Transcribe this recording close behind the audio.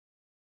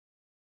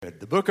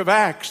The book of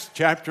Acts,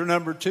 chapter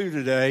number 2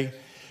 today,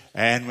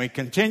 and we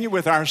continue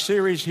with our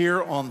series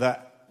here on the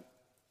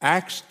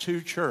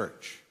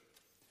Acts2Church.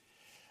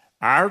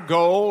 Our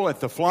goal at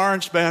the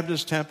Florence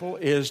Baptist Temple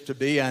is to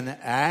be an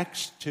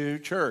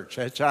Acts2Church.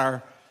 That's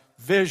our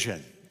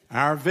vision,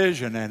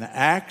 an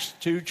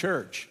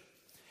Acts2Church.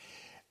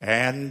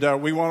 And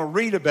we want to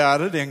read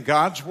about it in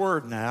God's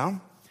Word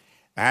now,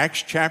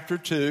 Acts chapter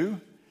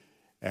 2.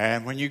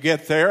 And when you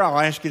get there, I'll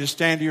ask you to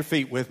stand to your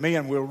feet with me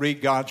and we'll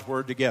read God's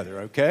Word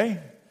together, okay?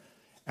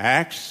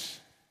 Acts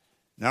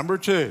number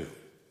 2.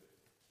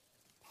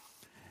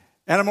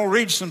 And I'm going to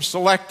read some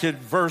selected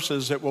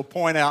verses that will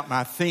point out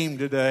my theme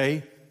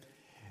today.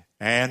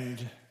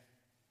 And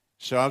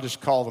so I'll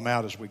just call them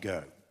out as we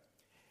go.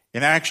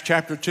 In Acts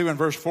chapter 2 and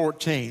verse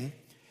 14,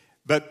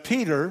 but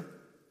Peter,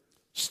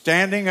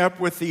 standing up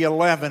with the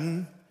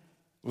 11,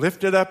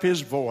 lifted up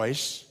his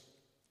voice.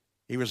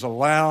 He was a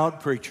loud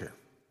preacher.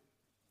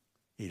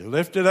 He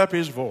lifted up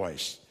his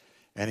voice,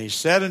 and he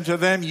said unto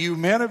them, You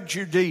men of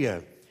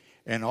Judea,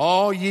 and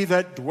all ye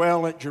that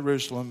dwell at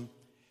Jerusalem,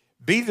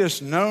 be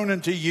this known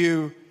unto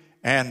you,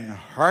 and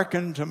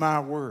hearken to my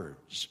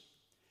words.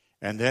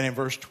 And then in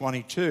verse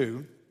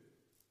 22,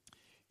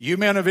 You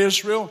men of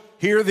Israel,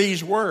 hear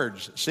these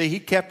words. See,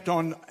 he kept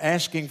on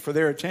asking for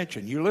their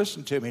attention. You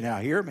listen to me now,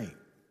 hear me.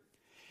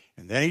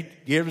 And then he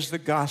gives the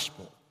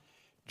gospel.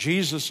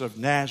 Jesus of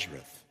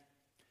Nazareth,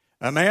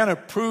 a man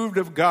approved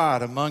of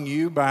God among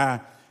you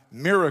by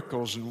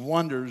miracles and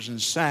wonders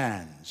and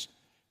signs,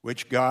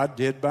 which God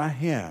did by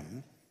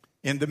him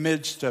in the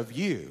midst of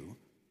you,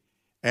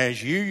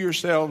 as you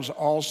yourselves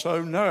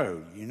also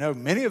know. You know,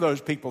 many of those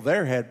people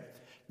there had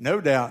no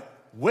doubt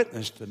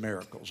witnessed the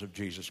miracles of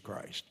Jesus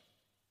Christ.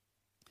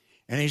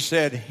 And he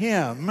said,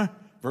 Him,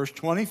 verse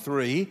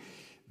 23,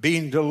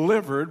 being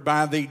delivered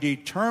by the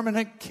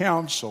determinate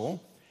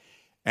counsel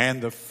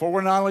and the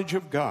foreknowledge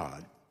of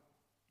God.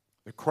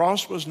 The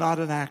cross was not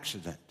an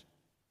accident.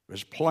 It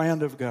was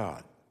planned of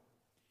God.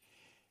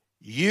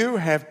 You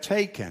have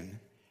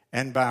taken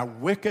and by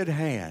wicked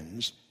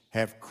hands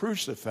have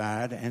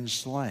crucified and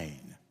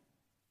slain.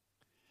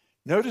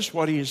 Notice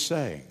what he is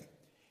saying.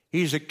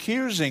 He's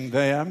accusing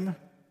them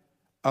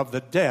of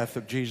the death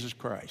of Jesus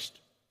Christ.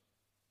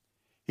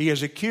 He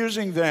is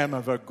accusing them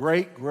of a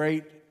great,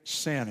 great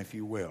sin, if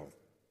you will,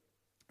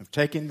 of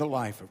taking the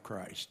life of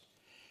Christ.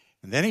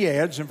 And then he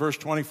adds in verse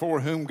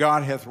 24, whom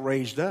God hath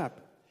raised up,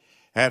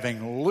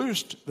 having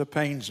loosed the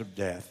pains of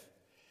death,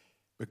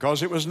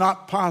 because it was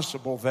not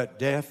possible that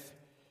death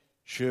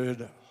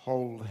should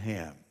hold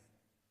him.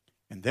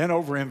 And then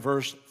over in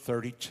verse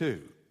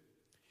 32,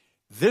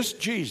 this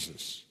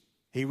Jesus,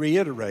 he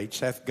reiterates,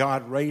 hath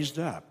God raised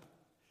up,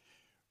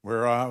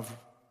 whereof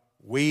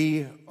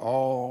we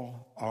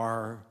all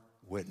are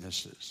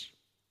witnesses.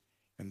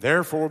 And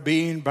therefore,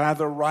 being by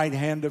the right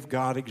hand of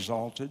God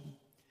exalted,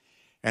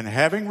 and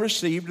having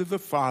received of the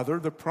Father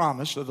the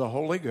promise of the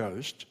Holy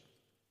Ghost,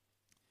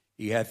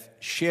 he hath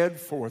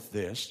shed forth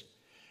this,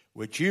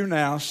 which you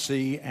now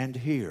see and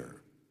hear.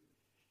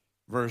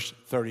 Verse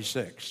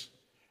 36.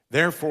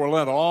 Therefore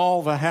let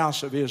all the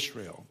house of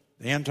Israel,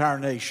 the entire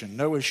nation,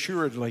 know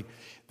assuredly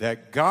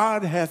that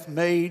God hath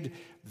made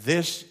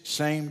this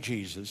same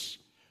Jesus,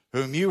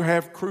 whom you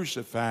have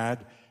crucified,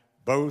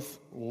 both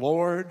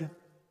Lord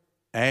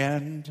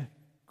and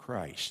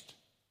Christ.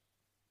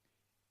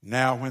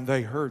 Now when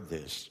they heard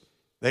this,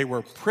 they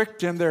were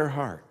pricked in their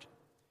heart.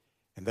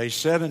 And they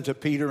said unto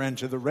Peter and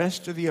to the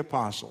rest of the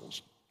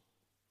apostles,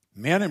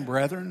 Men and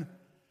brethren,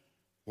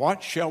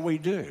 what shall we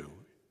do?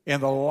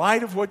 In the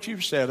light of what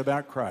you've said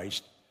about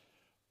Christ,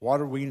 what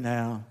are we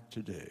now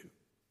to do?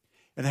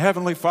 And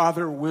Heavenly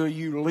Father, will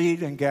you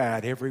lead and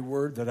guide every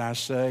word that I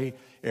say,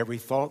 every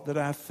thought that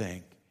I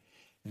think,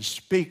 and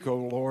speak, O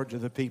Lord, to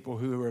the people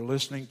who are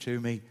listening to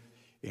me.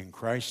 In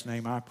Christ's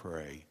name I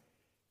pray.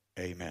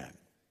 Amen.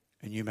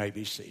 And you may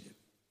be seated.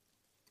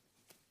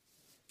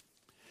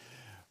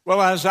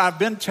 Well, as I've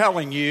been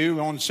telling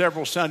you on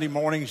several Sunday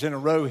mornings in a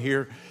row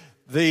here,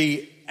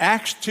 the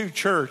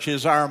Acts2Church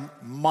is our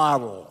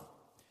model.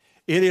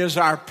 It is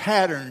our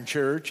pattern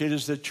church. It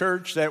is the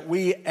church that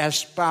we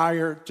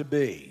aspire to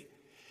be.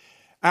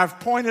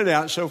 I've pointed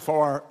out so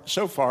far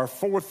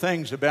 4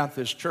 things about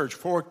this church,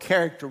 4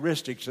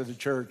 characteristics of the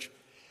church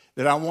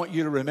that I want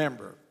you to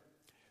remember.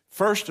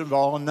 First of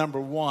all, number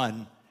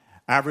 1,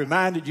 I've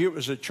reminded you it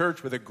was a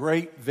church with a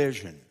great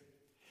vision.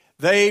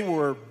 They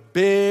were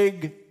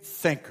big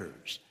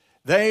thinkers.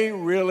 They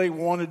really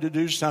wanted to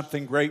do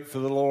something great for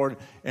the Lord,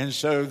 and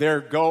so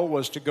their goal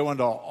was to go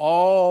into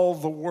all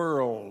the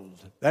world.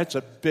 That's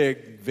a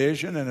big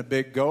vision and a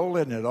big goal,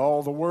 isn't it?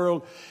 All the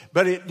world.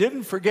 But it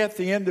didn't forget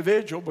the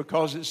individual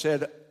because it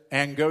said,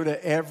 and go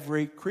to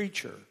every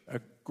creature.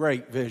 A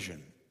great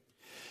vision.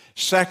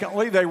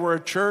 Secondly, they were a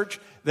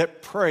church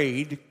that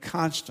prayed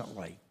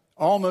constantly,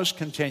 almost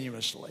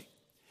continuously.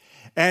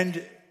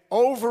 And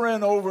over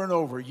and over and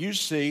over, you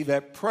see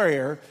that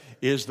prayer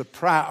is the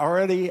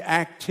priority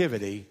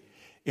activity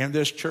in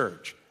this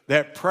church.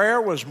 That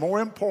prayer was more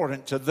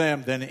important to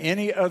them than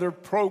any other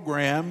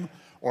program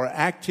or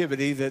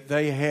activity that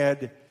they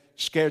had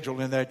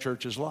scheduled in that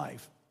church's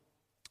life.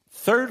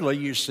 Thirdly,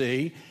 you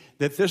see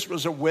that this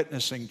was a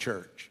witnessing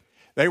church.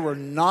 They were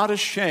not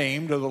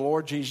ashamed of the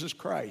Lord Jesus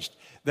Christ.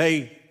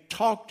 They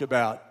talked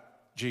about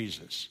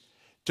Jesus.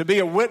 To be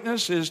a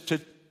witness is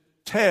to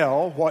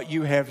tell what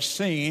you have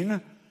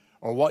seen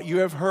or what you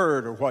have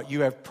heard or what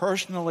you have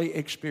personally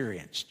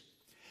experienced.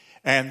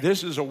 And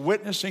this is a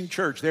witnessing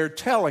church. They're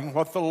telling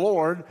what the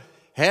Lord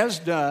has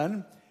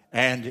done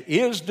and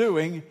is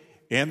doing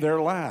in their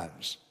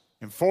lives.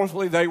 And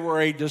fourthly, they were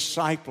a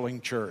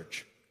discipling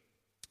church.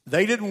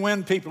 They didn't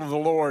win people to the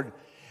Lord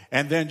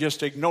and then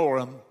just ignore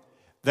them.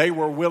 They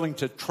were willing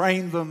to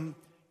train them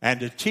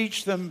and to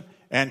teach them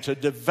and to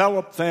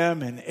develop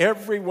them in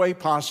every way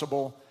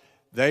possible.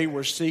 They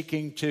were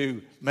seeking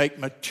to make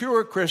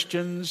mature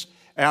Christians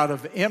out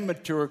of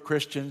immature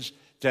Christians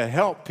to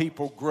help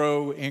people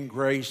grow in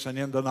grace and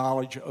in the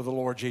knowledge of the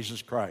Lord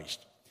Jesus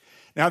Christ.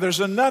 Now, there's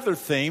another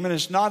theme, and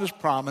it's not as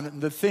prominent.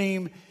 And the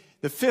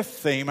fifth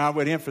theme I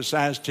would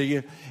emphasize to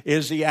you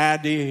is the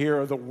idea here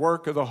of the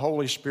work of the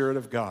Holy Spirit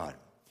of God.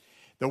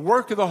 The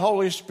work of the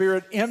Holy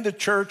Spirit in the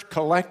church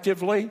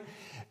collectively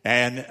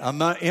and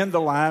in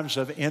the lives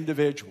of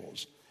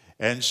individuals.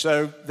 And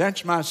so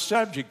that's my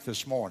subject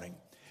this morning.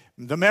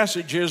 The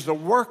message is the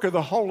work of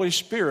the Holy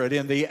Spirit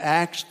in the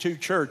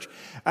Acts2Church.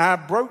 I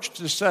broached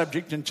the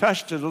subject and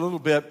touched it a little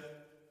bit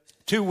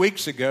 2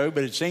 weeks ago,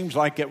 but it seems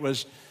like it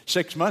was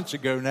 6 months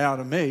ago now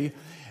to me.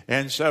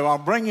 And so I'll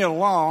bring you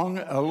along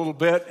a little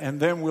bit, and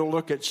then we'll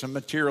look at some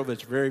material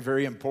that's very,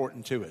 very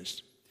important to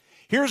us.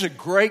 Here's a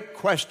great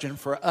question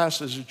for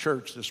us as a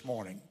church this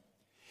morning.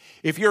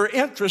 If you're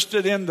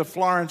interested in the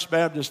Florence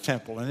Baptist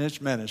Temple and its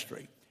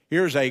ministry,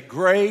 here's a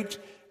great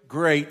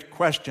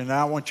question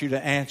I want you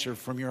to answer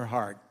from your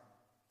heart.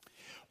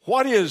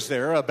 What is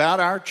there about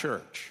our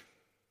church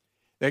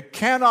that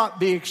cannot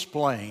be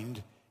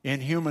explained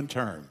in human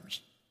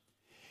terms?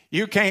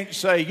 You can't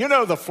say,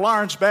 the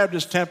Florence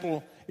Baptist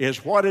Temple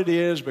is what it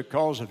is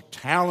because of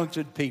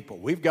talented people.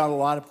 We've got a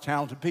lot of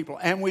talented people,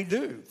 and we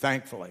do,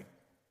 thankfully.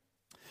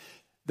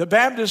 The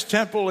Baptist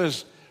Temple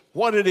is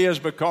what it is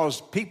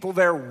because people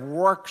there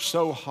work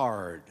so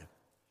hard,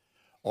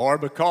 or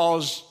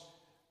because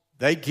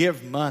they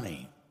give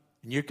money.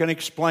 And you can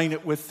explain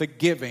it with the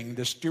giving,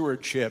 the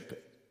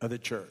stewardship of the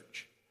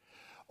church.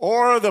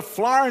 Or the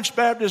Florence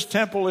Baptist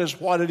Temple is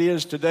what it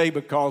is today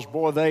because,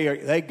 boy,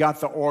 they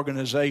got the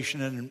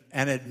organization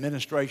and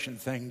administration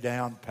thing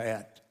down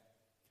pat.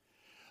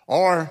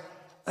 Or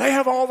they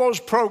have all those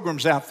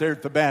programs out there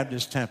at the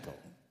Baptist Temple.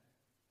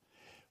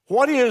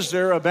 What is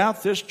there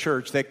about this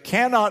church that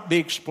cannot be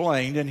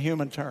explained in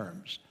human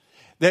terms,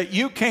 that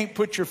you can't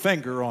put your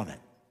finger on it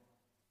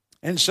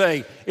and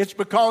say, it's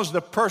because of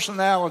the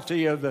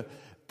personality of the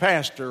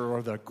pastor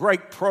or the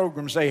great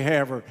programs they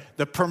have or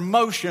the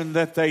promotion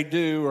that they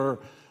do or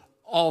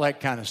all that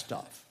kind of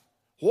stuff?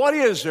 What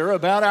is there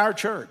about our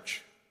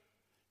church?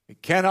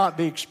 It cannot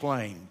be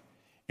explained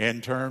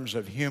in terms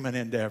of human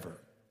endeavor.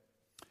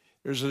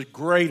 There's a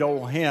great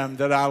old hymn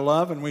that I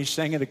love, and we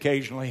sing it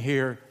occasionally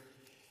here.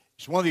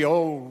 It's one of the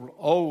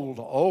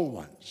old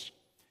ones.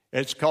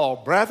 It's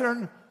called,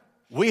 "Brethren,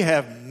 we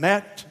have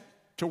met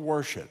to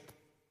worship."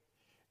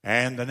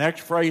 And the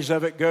next phrase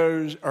of it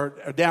goes, or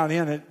down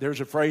in it,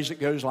 there's a phrase that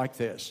goes like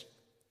this.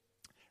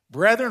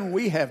 "Brethren,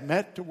 we have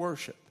met to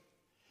worship."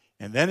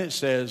 And then it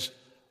says,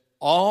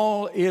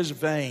 "All is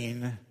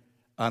vain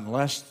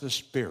unless the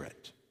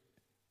Spirit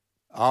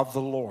of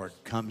the Lord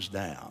comes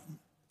down."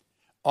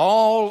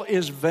 All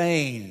is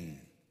vain,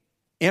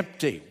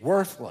 empty,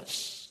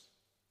 worthless,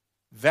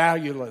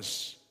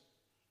 valueless,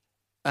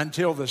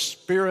 until the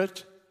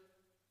Spirit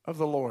of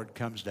the Lord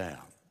comes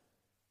down.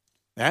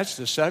 That's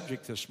the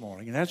subject this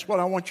morning, and that's what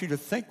I want you to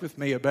think with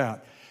me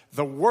about.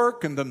 The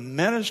work and the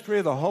ministry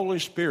of the Holy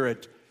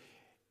Spirit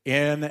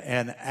in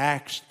an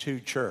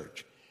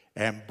Acts2Church.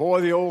 And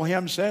boy, the old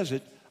hymn says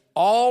it,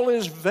 all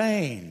is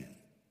vain.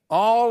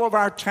 All of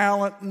our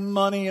talent and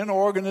money and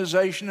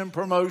organization and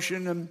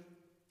promotion and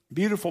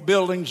beautiful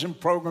buildings and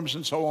programs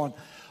and so on,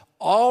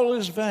 all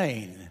is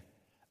vain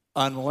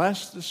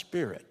unless the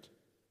Spirit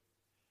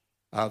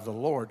of the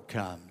Lord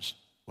comes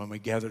when we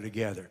gather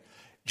together.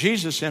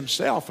 Jesus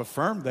himself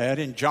affirmed that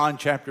in John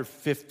chapter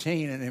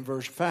 15 and in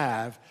verse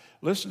 5.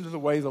 Listen to the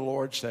way the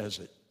Lord says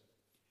it.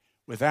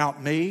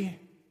 "Without me,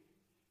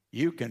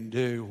 you can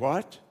do"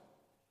 what?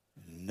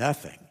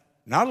 Nothing.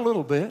 Not a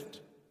little bit.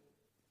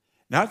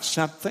 Not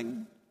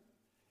something.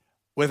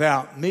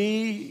 Without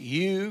me,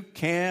 you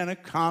can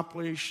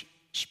accomplish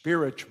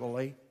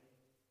spiritually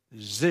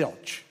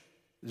zilch,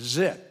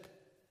 zip,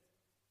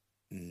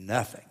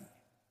 nothing.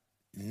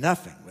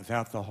 Nothing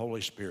without the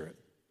Holy Spirit.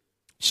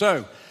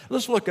 So,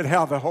 let's look at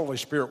how the Holy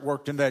Spirit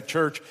worked in that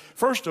church.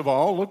 First of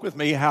all, look with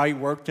me how he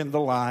worked in the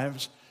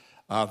lives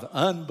of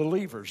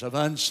unbelievers, of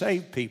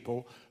unsaved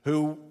people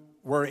who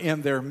were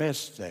in their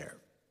midst there.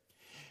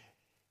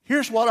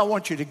 Here's what I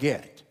want you to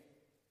get.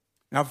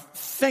 Now,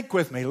 think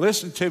with me.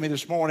 Listen to me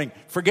this morning.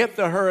 Forget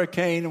the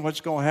hurricane and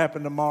what's going to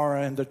happen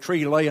tomorrow and the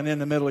tree laying in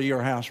the middle of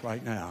your house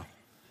right now.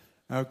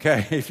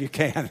 Okay, if you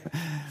can.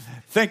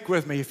 Think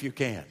with me if you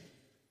can.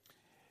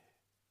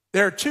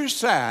 There are two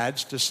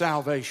sides to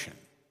salvation.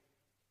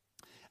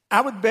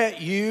 I would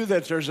bet you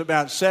that there's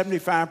about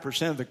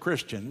 75% of the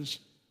Christians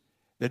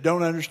that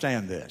don't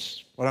understand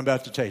this, what I'm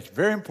about to tell you. It's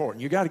very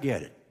important. You got to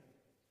get it.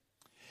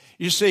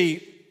 You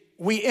see,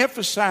 we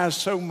emphasize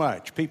so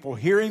much people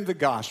hearing the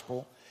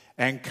gospel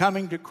and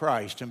coming to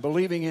Christ and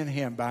believing in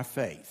Him by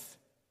faith.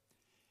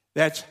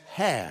 That's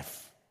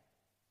half.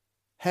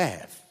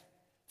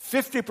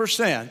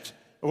 50%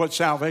 of what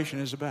salvation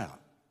is about.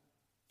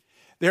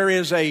 There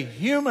is a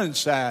human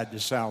side to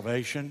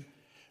salvation,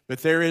 but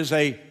there is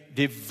a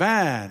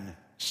divine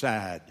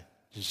side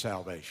to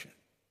salvation.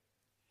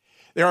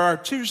 There are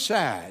two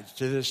sides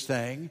to this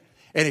thing,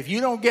 and if you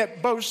don't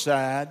get both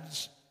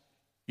sides,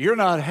 you're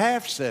not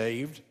half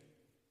saved,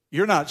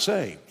 you're not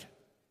saved.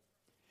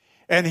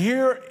 And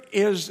here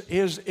is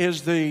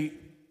the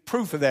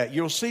proof of that.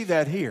 You'll see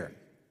that here.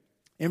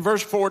 In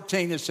verse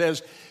 14 it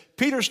says,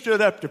 Peter stood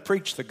up to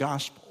preach the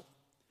gospel.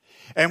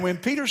 And when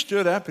Peter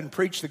stood up and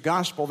preached the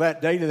gospel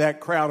that day to that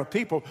crowd of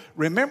people,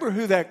 remember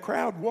who that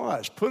crowd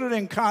was. Put it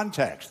in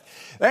context.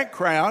 That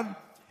crowd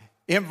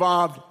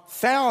involved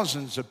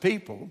thousands of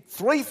people.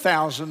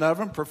 3,000 of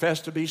them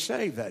professed to be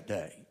saved that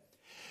day.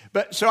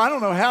 So I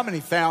don't know how many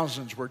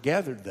thousands were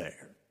gathered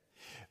there.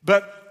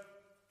 But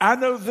I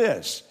know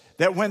this,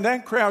 that when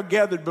that crowd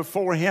gathered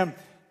before him,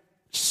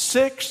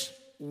 6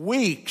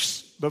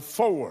 weeks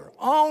before,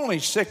 only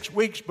 6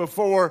 weeks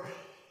before,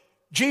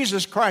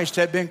 Jesus Christ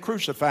had been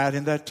crucified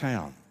in that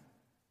town.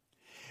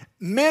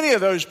 Many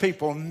of those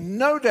people,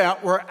 no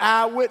doubt, were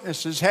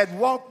eyewitnesses, had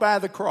walked by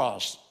the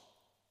cross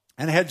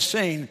and had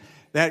seen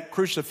that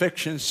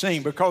crucifixion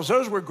scene, because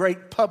those were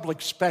great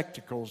public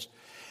spectacles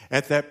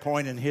at that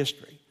point in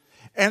history.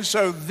 And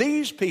so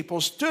these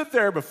people stood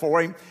there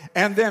before him,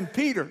 and then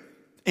Peter,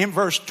 in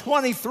verse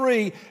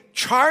 23,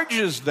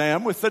 charges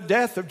them with the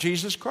death of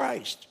Jesus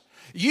Christ.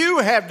 You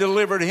have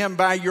delivered him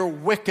by your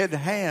wicked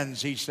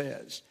hands, he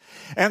says.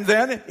 And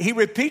then he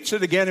repeats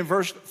it again in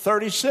verse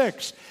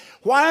 36.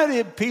 Why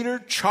did Peter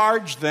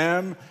charge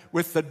them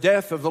with the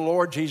death of the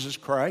Lord Jesus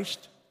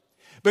Christ?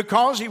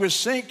 Because he was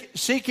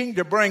seeking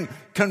to bring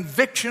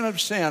conviction of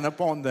sin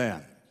upon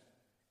them.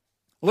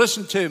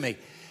 Listen to me.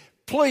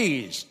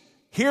 Please,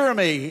 hear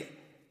me.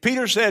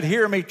 Peter said,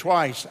 hear me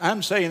twice.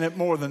 I'm saying it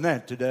more than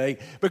that today,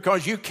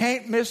 because you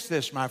can't miss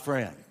this, my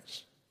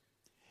friends.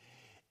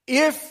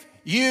 If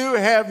you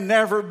have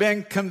never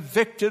been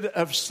convicted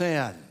of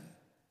sin,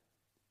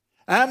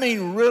 I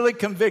mean really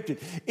convicted.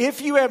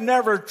 If you have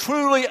never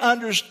truly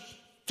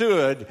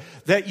understood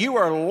that you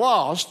are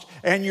lost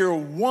and you're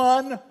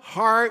one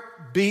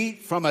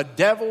heartbeat from a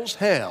devil's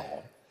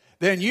hell,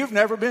 then you've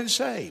never been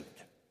saved.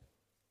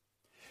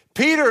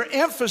 Peter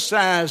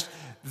emphasized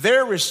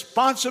their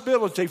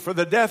responsibility for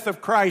the death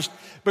of Christ,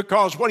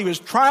 because what he was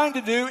trying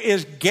to do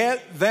is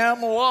get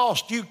them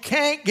lost. You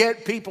can't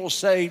get people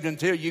saved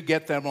until you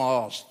get them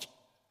lost.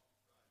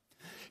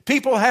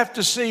 People have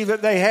to see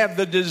that they have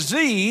the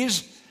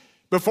disease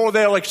before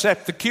they'll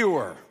accept the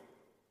cure.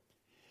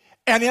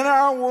 And in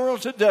our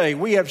world today,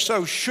 we have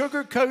so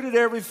sugar-coated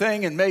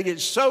everything and made it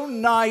so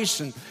nice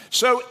and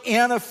so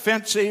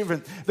inoffensive.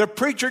 And the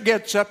preacher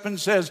gets up and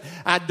says,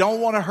 I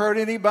don't want to hurt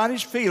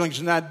anybody's feelings,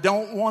 and I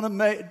don't want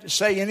to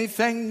say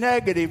anything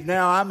negative.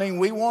 Now, I mean,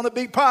 we want to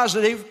be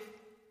positive.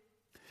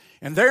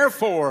 And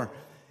therefore,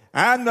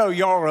 I know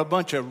y'all are a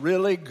bunch of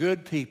really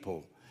good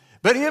people.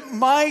 But it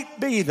might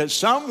be that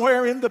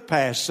somewhere in the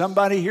past,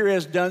 somebody here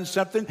has done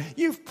something.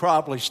 You've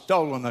probably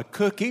stolen a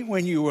cookie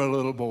when you were a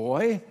little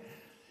boy.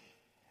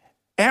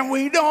 And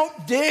we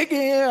don't dig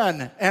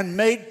in and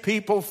make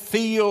people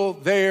feel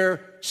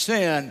their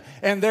sin.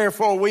 And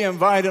therefore we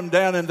invite them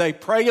down and they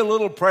pray a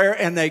little prayer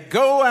and they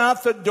go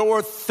out the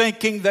door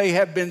thinking they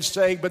have been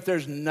saved, but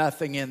there's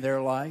nothing in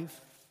their life.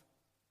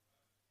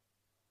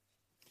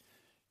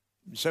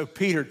 So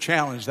Peter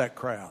challenged that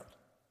crowd.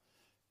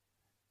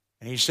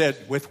 And he said,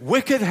 with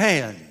wicked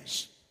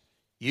hands,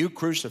 you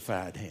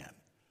crucified him.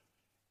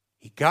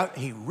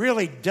 He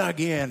really dug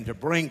in to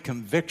bring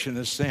conviction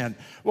of sin.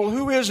 Well,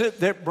 who is it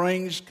that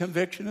brings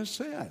conviction of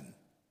sin?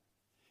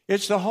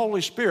 It's the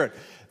Holy Spirit.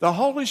 The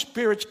Holy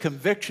Spirit's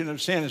conviction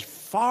of sin is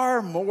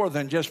far more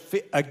than just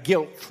a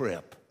guilt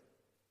trip.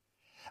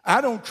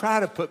 I don't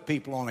try to put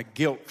people on a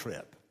guilt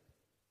trip.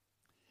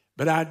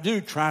 But I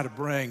do try to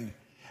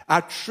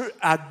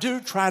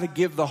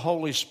give the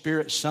Holy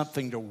Spirit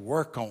something to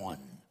work on,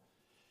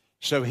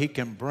 so he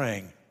can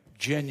bring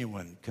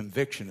genuine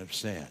conviction of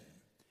sin.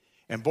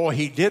 And boy,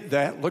 he did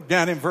that. Look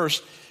down in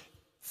verse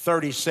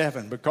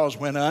 37. Because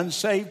when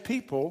unsaved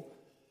people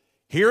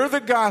hear the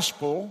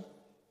gospel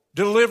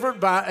delivered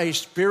by a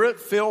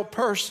spirit-filled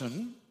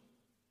person,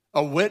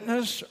 a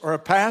witness or a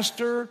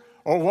pastor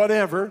or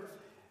whatever,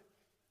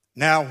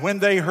 now when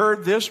they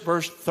heard this,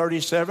 verse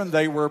 37,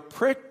 they were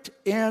pricked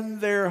in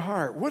their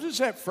heart. What does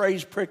that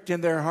phrase, pricked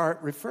in their heart,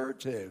 refer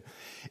to?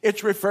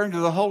 It's referring to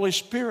the Holy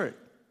Spirit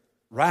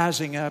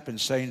rising up and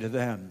saying to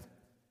them,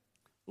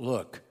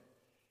 look,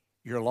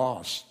 you're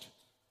lost.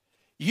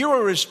 You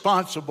are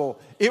responsible.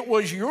 It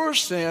was your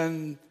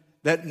sin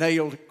that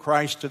nailed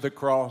Christ to the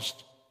cross.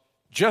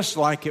 just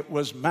like it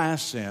was my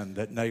sin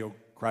that nailed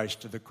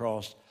Christ to the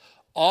cross.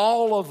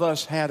 All of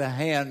us had a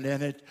hand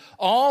in it.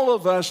 All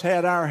of us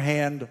had our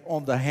hand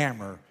on the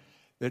hammer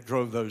that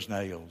drove those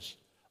nails.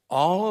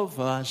 All of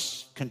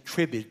us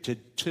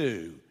contributed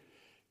to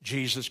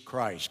Jesus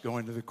Christ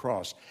going to the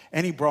cross.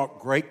 And he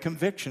brought great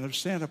conviction of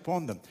sin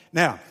upon them.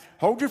 Now,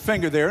 hold your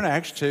finger there in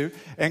Acts 2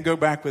 and go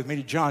back with me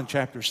to John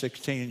chapter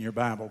 16 in your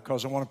Bible,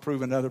 because I want to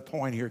prove another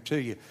point here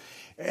to you.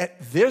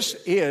 This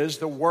is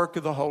the work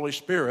of the Holy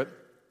Spirit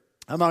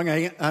among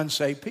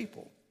unsaved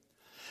people.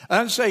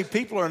 Unsaved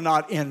people are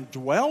not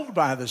indwelled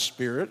by the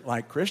Spirit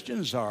like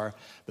Christians are,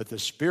 but the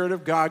Spirit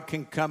of God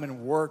can come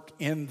and work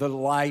in the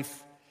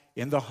life,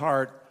 in the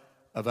heart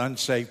of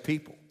unsaved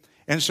people.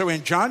 And so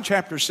in John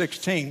chapter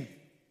 16,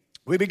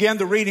 we begin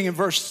the reading in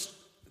verse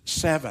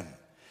 7.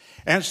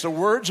 And it's the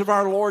words of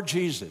our Lord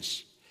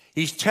Jesus.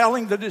 He's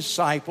telling the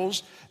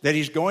disciples that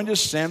he's going to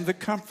send the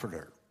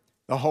Comforter,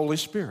 the Holy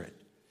Spirit.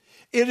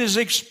 It is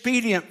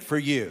expedient for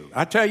you.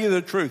 I tell you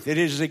the truth. It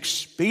is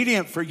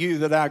expedient for you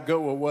that I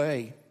go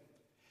away.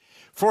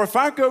 For if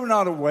I go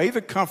not away,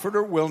 the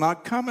Comforter will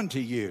not come unto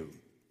you.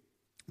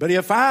 But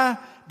if I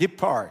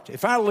depart,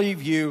 if I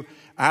leave you,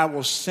 I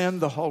will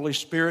send the Holy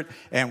Spirit.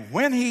 And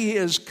when he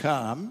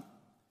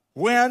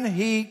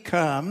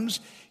comes,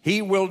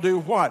 he will do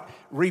what?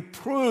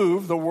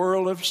 Reprove the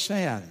world of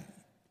sin.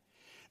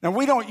 Now,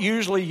 we don't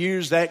usually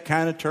use that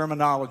kind of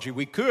terminology.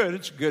 We could.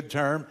 It's a good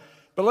term.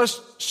 But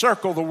let's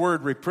circle the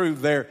word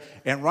reprove there,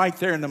 and right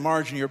there in the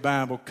margin of your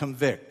Bible,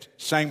 convict.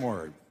 Same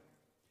word.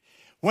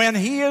 When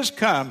he has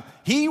come,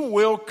 he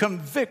will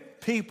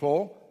convict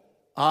people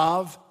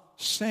of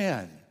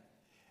sin.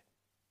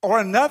 Or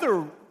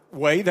another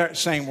way that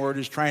same word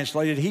is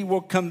translated, he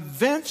will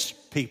convince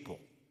people.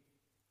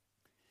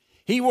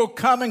 He will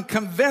come and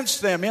convince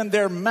them in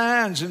their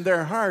minds and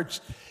their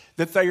hearts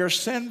that they are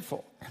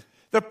sinful.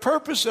 The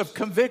purpose of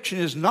conviction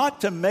is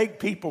not to make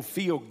people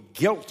feel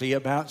guilty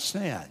about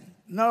sin.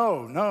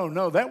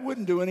 No, that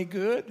wouldn't do any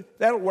good.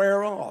 That'll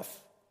wear off.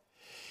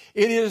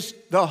 It is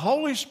the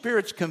Holy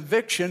Spirit's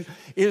conviction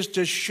is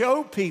to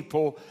show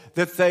people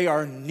that they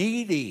are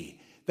needy.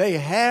 They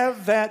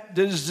have that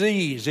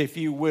disease, if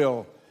you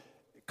will,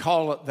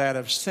 call it that,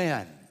 of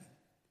sin.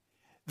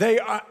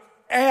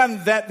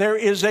 And that there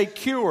is a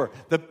cure.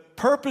 The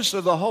purpose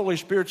of the Holy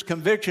Spirit's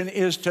conviction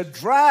is to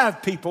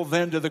drive people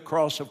then to the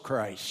cross of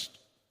Christ.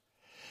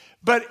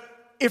 But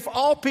if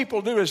all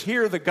people do is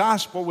hear the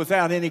gospel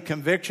without any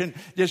conviction,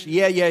 just,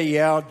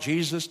 yeah,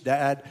 Jesus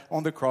died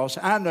on the cross.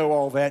 I know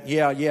all that.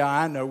 Yeah,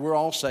 I know. We're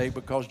all saved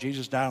because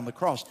Jesus died on the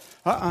cross.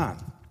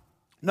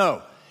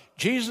 No,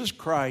 Jesus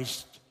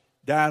Christ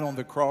died on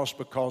the cross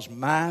because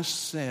my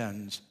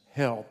sins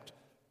helped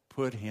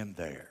put him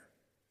there.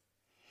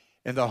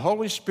 And the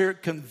Holy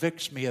Spirit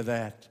convicts me of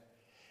that.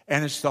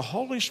 And it's the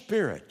Holy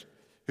Spirit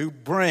who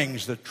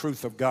brings the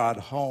truth of God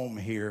home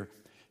here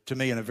to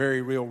me in a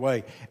very real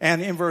way.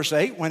 And in verse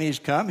 8, when he's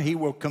come, he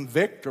will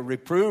convict or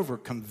reprove or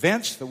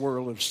convince the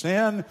world of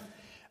sin,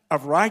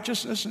 of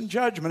righteousness and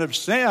judgment. Of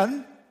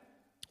sin,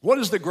 what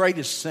is the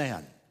greatest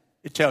sin?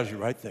 It tells you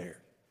right there.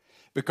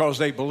 Because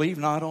they believe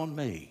not on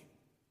me.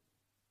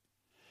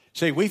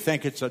 See, we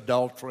think it's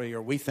adultery,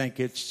 or we think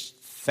it's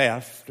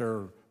theft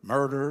or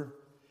murder.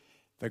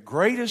 The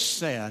greatest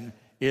sin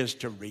is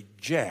to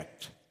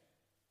reject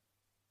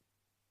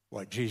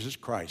what Jesus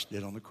Christ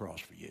did on the cross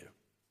for you.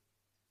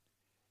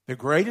 The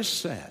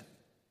greatest sin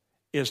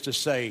is to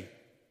say,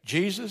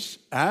 Jesus,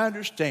 I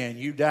understand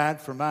you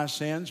died for my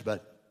sins,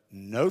 but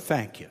no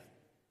thank you.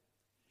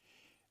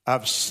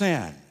 Of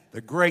sin,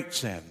 the great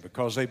sin,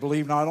 because they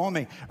believe not on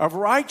me. Of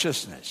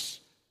righteousness,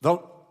 the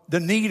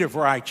need of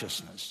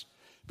righteousness.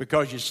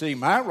 Because you see,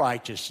 my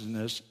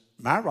righteousness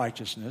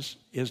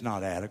is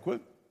not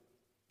adequate.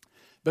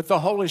 But the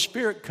Holy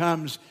Spirit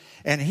comes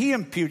and he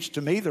imputes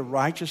to me the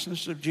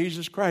righteousness of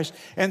Jesus Christ.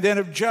 And then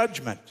of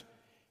judgment.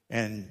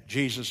 And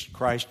Jesus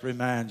Christ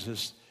reminds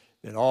us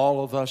that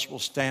all of us will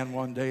stand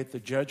one day at the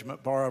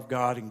judgment bar of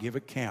God and give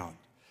account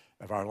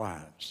of our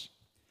lives.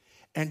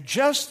 And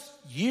just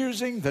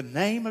using the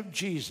name of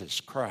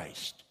Jesus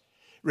Christ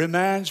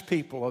reminds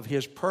people of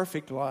his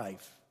perfect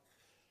life,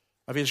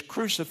 of his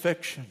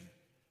crucifixion,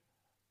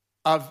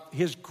 of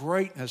his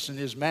greatness and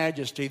his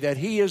majesty, that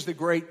he is the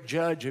great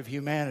judge of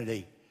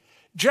humanity.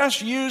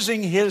 Just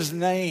using his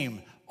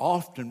name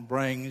often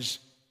brings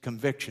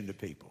conviction to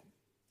people.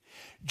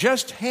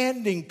 Just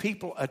handing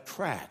people a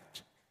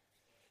tract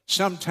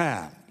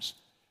sometimes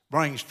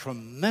brings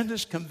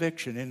tremendous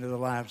conviction into the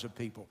lives of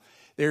people.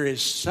 There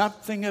is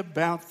something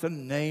about the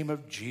name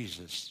of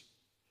Jesus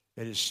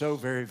that is so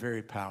very,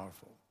 very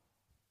powerful.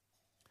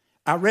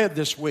 I read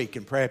this week,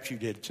 and perhaps you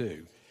did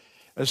too,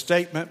 a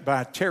statement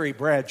by Terry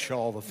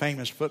Bradshaw, the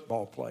famous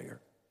football player.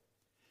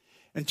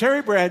 And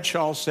Terry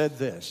Bradshaw said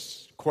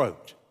this,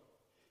 quote,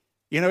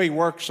 he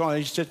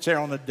sits there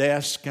on the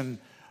desk and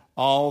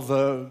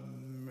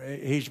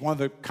he's one of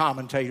the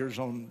commentators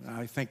on,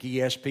 I think,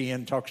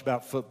 ESPN, talks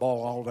about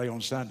football all day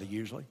on Sunday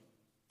usually.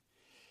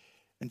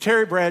 And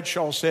Terry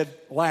Bradshaw said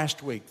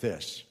last week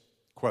this,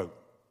 quote,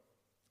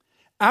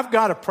 I've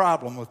got a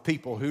problem with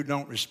people who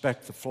don't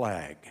respect the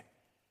flag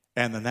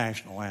and the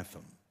national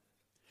anthem.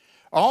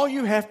 All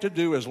you have to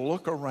do is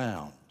look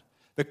around.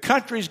 The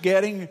country's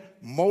getting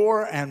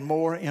more and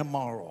more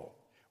immoral.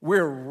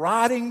 We're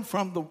rotting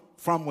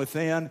from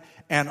within,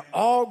 and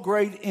all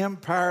great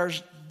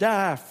empires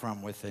die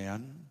from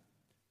within.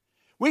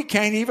 We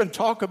can't even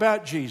talk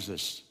about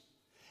Jesus.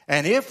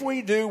 And if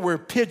we do, we're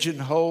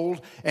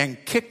pigeonholed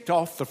and kicked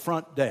off the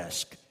front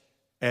desk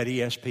at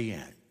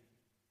ESPN.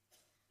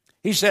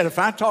 He said, if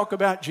I talk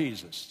about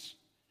Jesus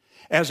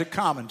as a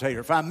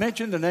commentator, if I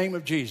mention the name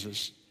of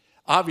Jesus,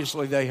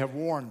 obviously they have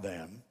warned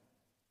them,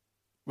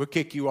 we'll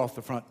kick you off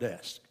the front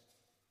desk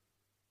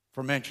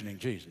for mentioning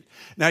Jesus.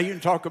 Now you can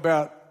talk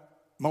about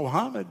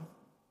Mohammed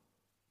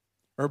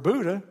or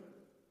Buddha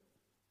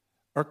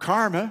or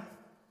karma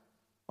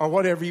or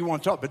whatever you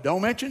want to talk, but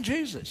don't mention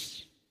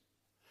Jesus.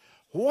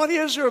 What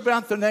is there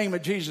about the name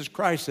of Jesus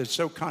Christ that's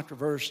so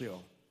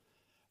controversial?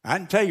 I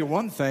can tell you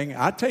one thing.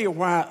 I'll tell you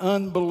why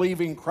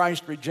unbelieving,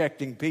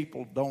 Christ-rejecting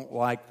people don't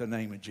like the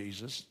name of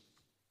Jesus.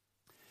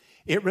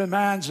 It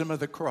reminds them of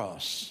the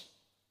cross.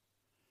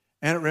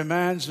 And it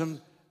reminds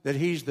them that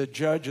he's the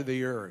judge of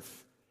the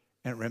earth.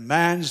 And it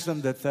reminds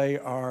them that they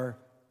are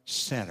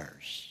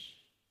sinners.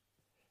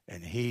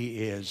 And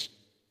he is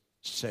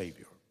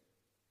Savior.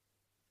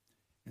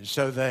 And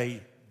so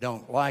they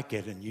don't like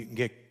it, and you can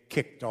get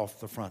kicked off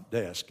the front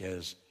desk,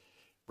 as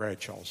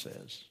Bradshaw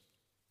says.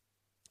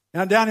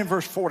 Now, down in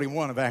verse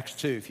 41 of Acts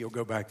 2, if you'll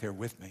go back there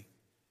with me.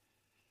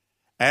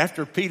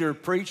 After Peter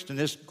preached and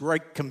this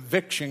great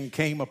conviction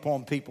came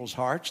upon people's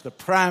hearts, the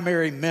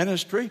primary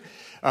ministry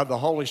of the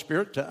Holy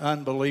Spirit to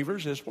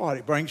unbelievers is what?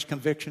 It brings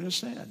conviction of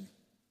sin.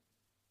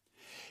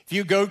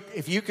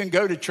 If you can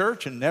go to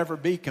church and never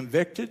be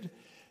convicted,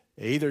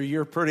 either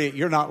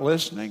you're not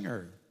listening,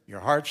 or your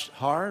heart's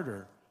hard,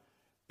 or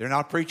they're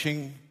not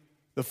preaching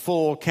the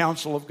full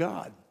counsel of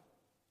God.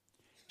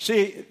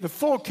 See, the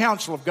full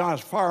counsel of God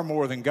is far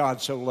more than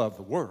God so loved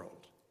the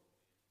world.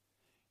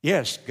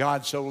 Yes,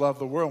 God so loved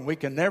the world, and we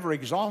can never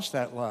exhaust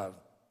that love.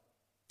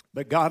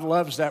 But God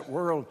loves that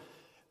world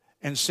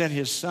and sent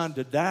his son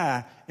to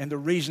die, and the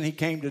reason he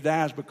came to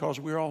die is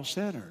because we're all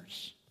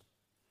sinners.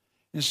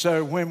 And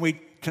so when we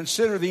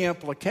consider the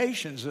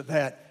implications of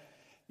that,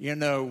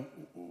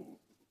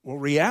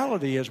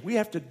 reality is we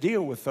have to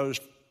deal with those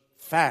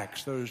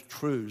facts, those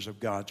truths of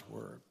God's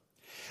word.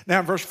 Now,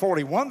 in verse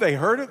 41, they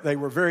heard it. They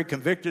were very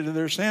convicted of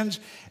their sins,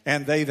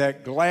 and they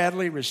that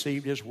gladly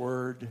received his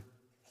word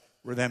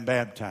were then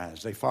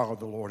baptized. They followed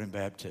the Lord in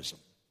baptism.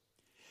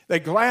 They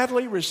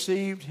gladly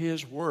received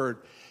his word.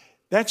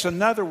 That's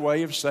another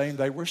way of saying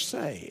they were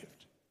saved.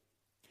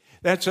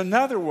 That's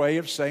another way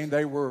of saying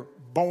they were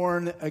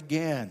born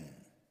again.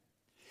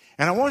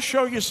 And I want to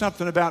show you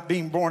something about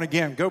being born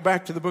again. Go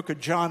back to the book of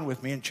John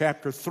with me in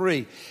chapter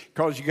 3,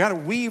 because you got to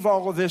weave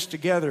all of this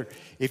together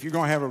if you're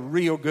going to have a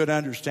real good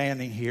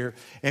understanding here.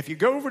 If you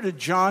go over to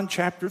John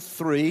chapter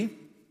 3,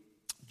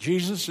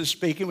 Jesus is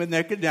speaking with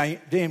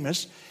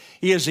Nicodemus.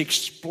 He is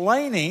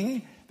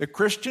explaining the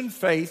Christian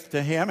faith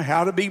to him,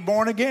 how to be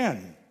born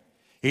again.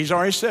 He's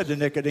already said to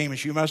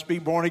Nicodemus, you must be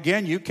born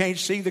again. You can't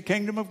see the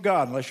kingdom of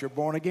God unless you're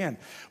born again.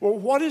 Well,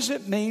 what does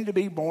it mean to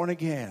be born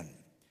again?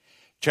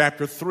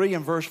 Chapter 3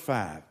 and verse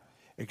 5.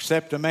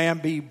 Except a man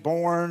be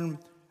born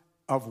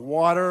of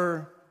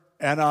water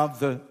and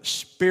of the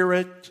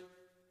Spirit.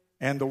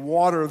 And the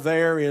water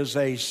there is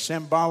a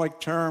symbolic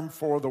term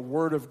for the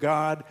Word of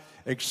God.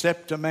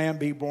 Except a man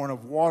be born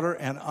of water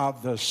and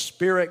of the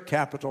Spirit,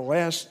 capital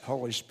S,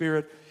 Holy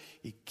Spirit,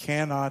 he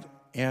cannot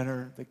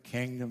enter the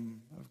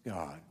kingdom of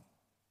God.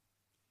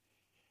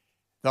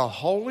 The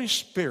Holy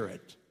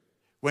Spirit,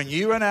 when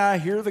you and I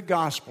hear the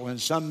gospel in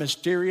some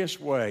mysterious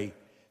way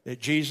that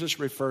Jesus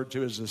referred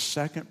to as the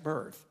second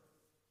birth,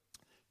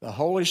 the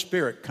Holy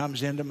Spirit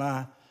comes into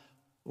my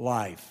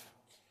life.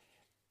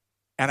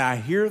 And I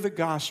hear the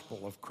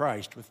gospel of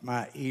Christ with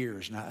my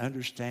ears, and I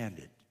understand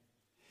it.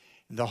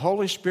 And the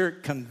Holy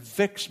Spirit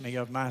convicts me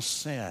of my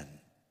sin,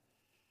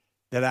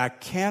 that I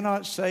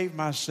cannot save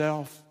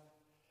myself,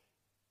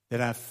 that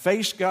I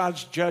face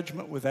God's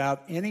judgment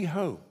without any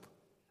hope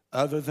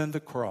other than the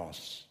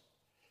cross.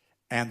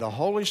 And the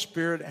Holy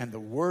Spirit and the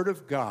Word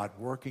of God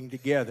working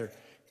together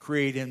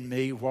create in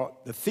me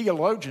what the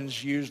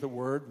theologians use the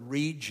word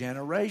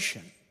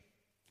regeneration.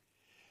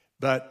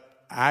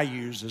 But I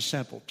use the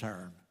simple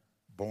term,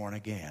 born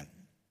again.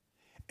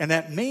 And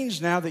that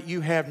means now that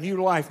you have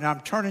new life. Now,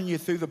 I'm turning you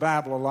through the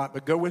Bible a lot,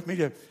 but go with me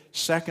to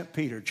 2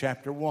 Peter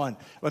chapter 1.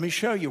 Let me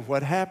show you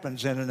what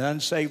happens in an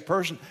unsaved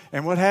person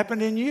and what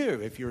happened in you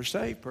if you're a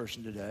saved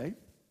person today.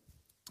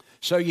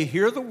 So you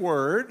hear the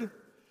word,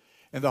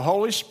 and the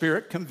Holy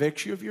Spirit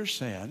convicts you of your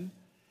sin.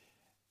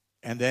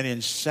 And then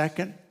in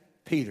 2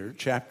 Peter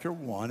chapter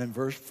 1 and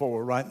verse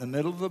 4, right in the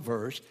middle of the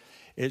verse,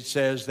 it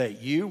says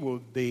that you will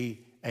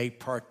be a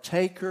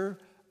partaker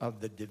of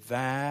the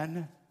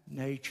divine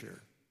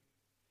nature.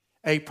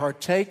 A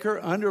partaker,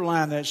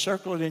 underline that,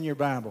 circle it in your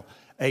Bible.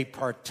 A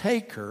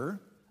partaker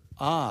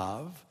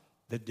of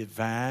the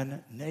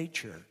divine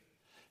nature.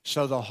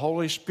 So the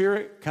Holy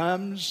Spirit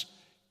comes,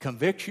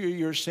 convicts you of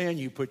your sin.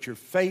 You put your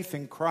faith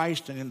in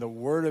Christ and in the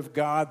Word of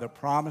God, the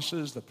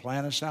promises, the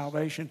plan of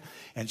salvation,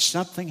 and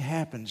something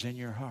happens in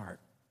your heart.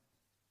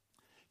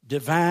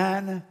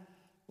 Divine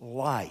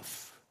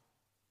life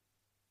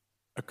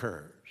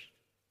occurs.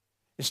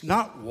 It's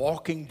not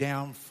walking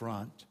down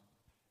front,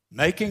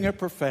 making a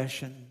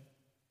profession.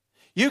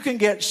 You can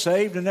get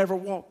saved and never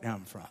walk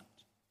down front.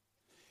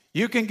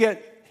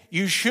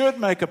 You should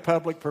make a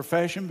public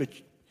profession,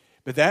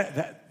 but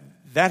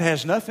that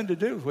has nothing to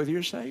do with whether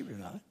you're saved or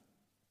not.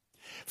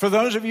 For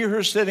those of you who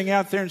are sitting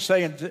out there and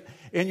saying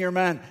in your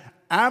mind,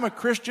 I'm a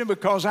Christian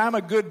because I'm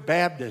a good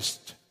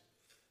Baptist.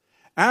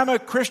 I'm a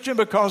Christian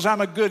because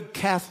I'm a good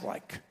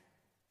Catholic.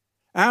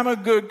 I'm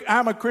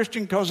a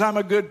Christian because I'm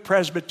a good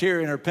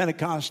Presbyterian or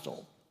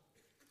Pentecostal.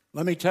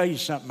 Let me tell you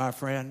something, my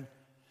friend.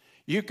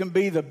 You can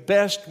be the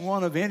best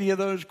one of any of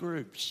those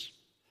groups,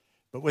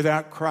 but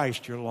without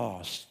Christ, you're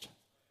lost.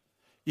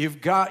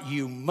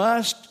 You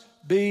must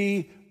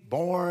be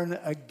born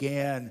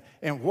again.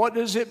 And what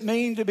does it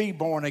mean to be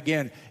born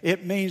again?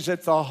 It means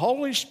that the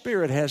Holy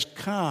Spirit has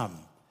come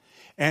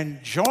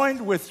and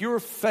joined with your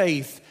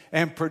faith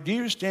and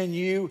produced in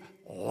you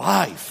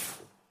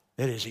life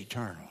that is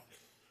eternal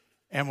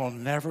and will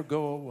never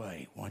go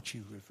away once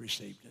you have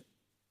received it.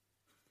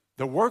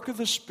 The work of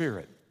the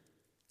Spirit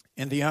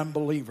in the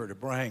unbeliever to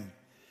bring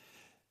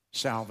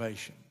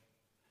salvation.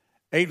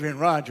 Adrian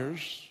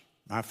Rogers,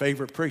 my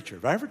favorite preacher.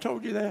 Have I ever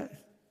told you that?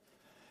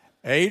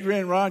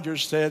 Adrian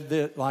Rogers said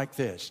that like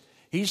this.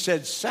 He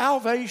said,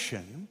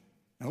 salvation,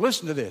 now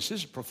listen to this,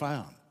 this is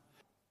profound.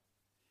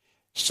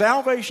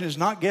 Salvation is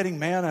not getting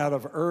man out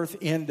of earth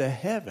into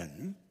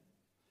heaven.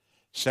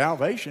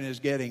 Salvation is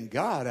getting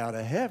God out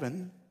of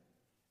heaven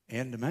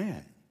into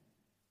man.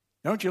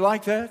 Don't you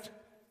like that?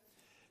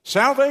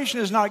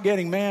 Salvation is not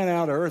getting man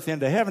out of earth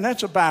into heaven.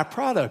 That's a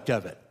byproduct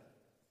of it.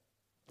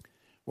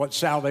 What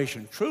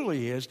salvation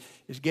truly is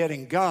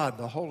getting God,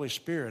 the Holy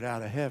Spirit,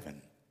 out of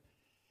heaven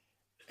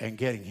and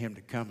getting Him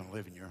to come and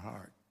live in your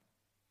heart.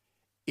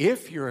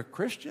 If you're a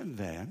Christian,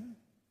 then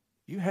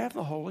you have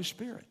the Holy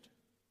Spirit.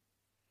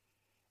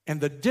 And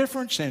the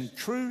difference in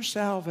true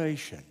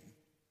salvation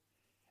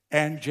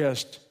and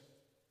just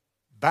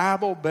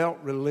Bible Belt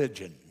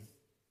religion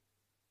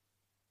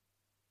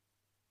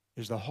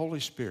is the Holy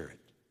Spirit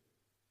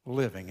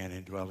living and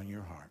indwelling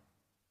your heart.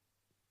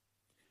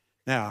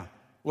 Now,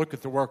 look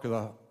at the work of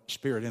the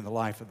Spirit in the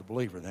life of the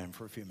believer then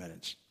for a few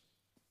minutes.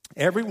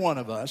 Every one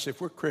of us,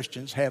 if we're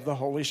Christians, have the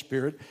Holy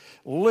Spirit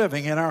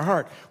living in our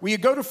heart. Will you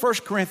go to 1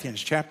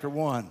 Corinthians chapter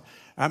 1?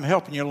 I'm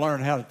helping you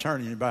learn how to turn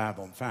in your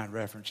Bible and find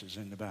references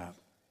in the Bible.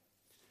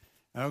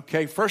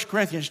 Okay, 1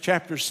 Corinthians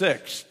chapter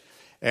 6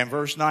 and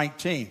verse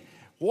 19.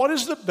 What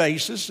is the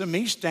basis of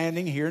me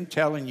standing here and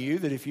telling you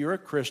that if you're a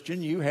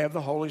Christian, you have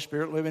the Holy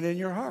Spirit living in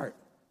your heart?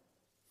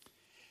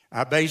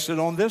 I base it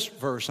on this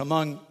verse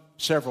among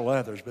several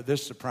others, but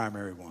this is the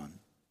primary one.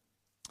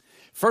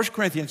 1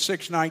 Corinthians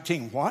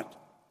 6:19, what?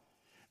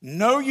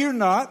 Know you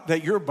not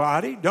that your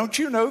body, don't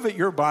you know that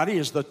your body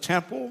is the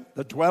temple,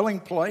 the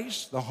dwelling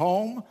place, the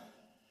home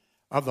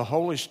of the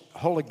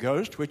Holy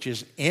Ghost, which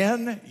is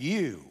in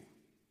you,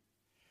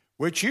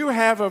 which you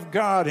have of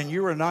God, and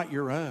you are not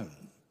your own?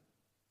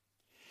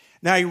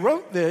 Now, he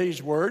wrote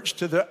these words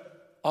to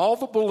all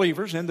the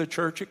believers in the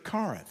church at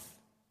Corinth.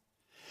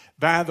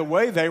 By the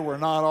way, they were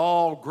not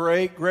all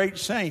great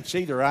saints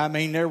either. I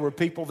mean, there were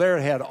people there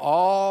that had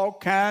all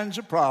kinds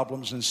of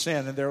problems and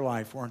sin in their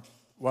life,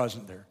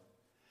 wasn't there?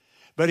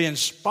 But in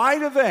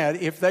spite of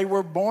that, if they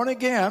were born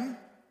again,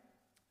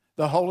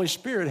 the Holy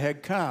Spirit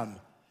had come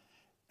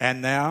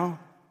and now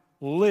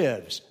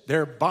lives.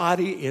 Their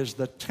body is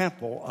the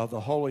temple of the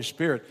Holy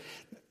Spirit.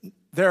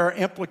 There are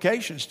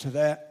implications to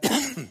that.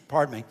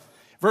 Pardon me.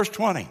 Verse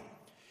 20.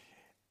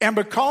 And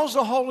because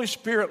the Holy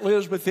Spirit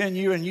lives within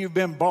you and you've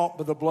been bought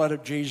with the blood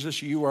of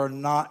Jesus, you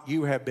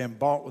have been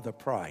bought with a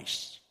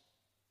price.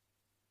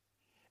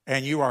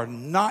 And you are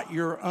not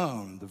your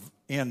own,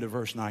 the end of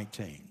verse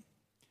 19.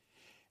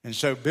 And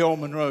so Bill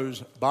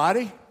Monroe's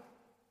body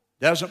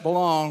doesn't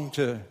belong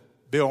to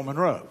Bill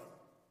Monroe.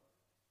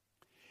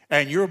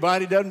 And your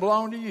body doesn't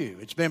belong to you.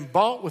 It's been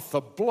bought with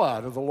the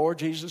blood of the Lord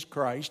Jesus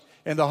Christ.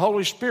 And the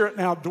Holy Spirit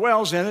now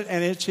dwells in it,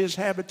 and it's His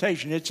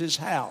habitation. It's His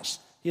house,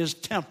 His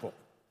temple.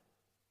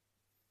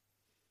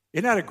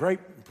 Isn't that a great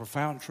and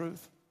profound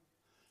truth?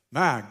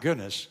 My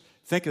goodness,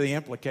 think of the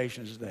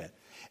implications of that.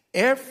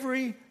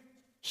 Every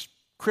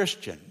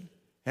Christian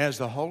has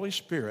the Holy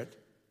Spirit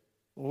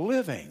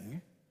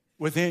living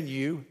within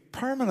you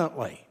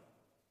permanently.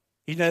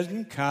 He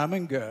doesn't come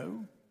and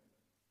go.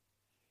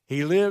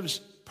 He lives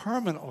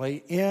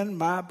permanently in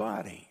my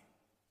body.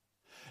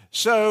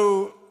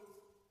 So,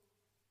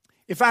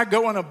 if I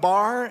go in a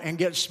bar and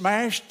get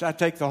smashed, I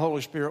take the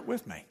Holy Spirit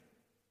with me.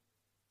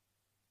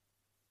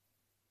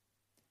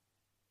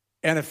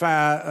 And if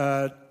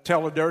I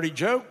tell a dirty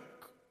joke,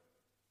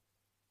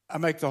 I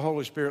make the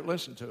Holy Spirit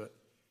listen to it.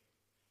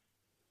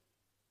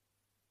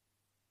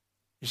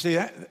 You see,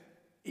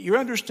 you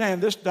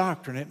understand this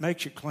doctrine, it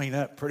makes you clean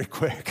up pretty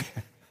quick.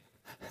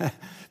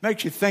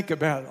 Makes you think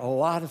about a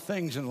lot of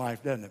things in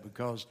life, doesn't it?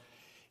 Because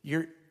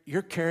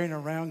you're carrying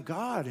around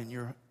God in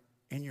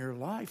your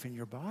life, in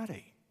your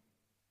body.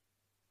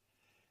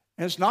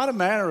 And it's not a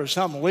matter of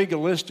some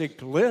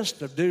legalistic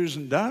list of do's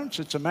and don'ts.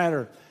 It's a matter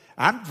of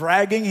I'm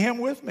dragging him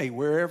with me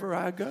wherever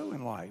I go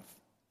in life,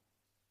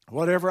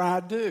 whatever I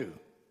do.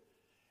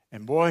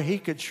 And boy, he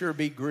could sure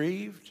be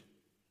grieved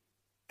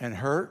and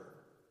hurt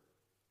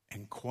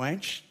and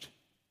quenched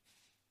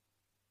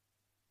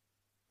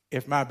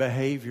if my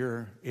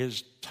behavior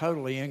is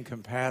totally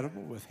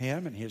incompatible with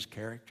him and his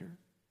character.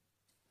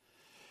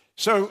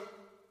 So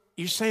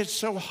you say it's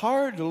so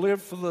hard to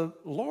live for the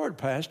Lord,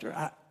 Pastor.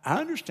 I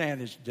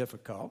understand it's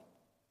difficult.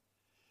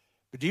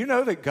 But do you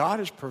know that God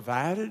has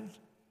provided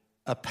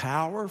a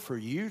power for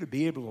you to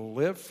be able to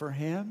live for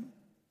him?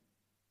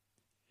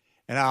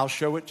 And I'll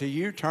show it to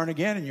you. Turn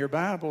again in your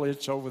Bible.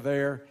 It's over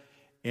there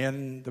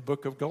in the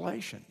book of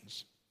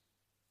Galatians.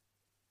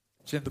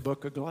 It's in the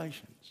book of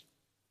Galatians.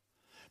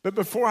 But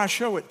before I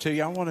show it to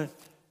you, I want to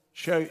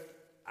show you.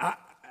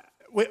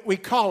 We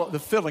call it the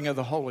filling of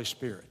the Holy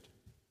Spirit.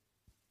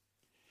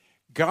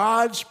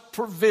 God's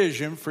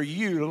provision for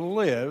you to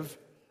live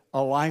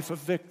a life of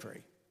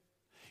victory.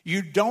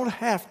 You don't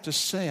have to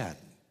sin.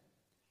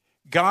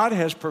 God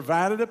has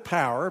provided a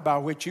power by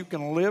which you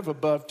can live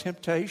above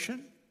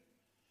temptation.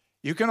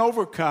 You can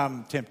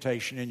overcome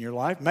temptation in your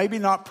life. Maybe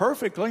not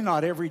perfectly,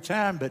 not every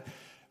time, but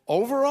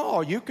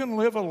overall, you can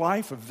live a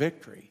life of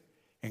victory.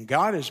 And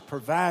God has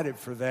provided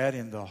for that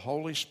in the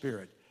Holy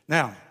Spirit.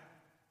 Now,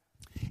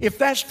 if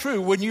that's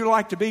true, wouldn't you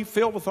like to be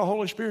filled with the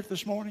Holy Spirit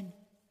this morning?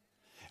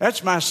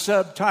 That's my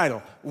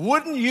subtitle.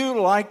 Wouldn't you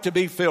like to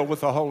be filled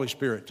with the Holy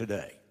Spirit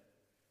today?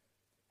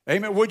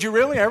 Amen. Would you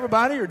really,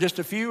 everybody, or just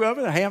a few of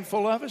it, a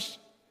handful of us?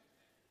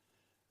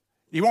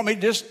 You want me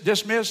to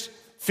dismiss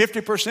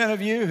 50%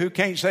 of you who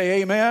can't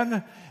say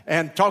amen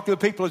and talk to the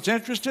people that's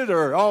interested,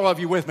 or all of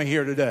you with me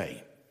here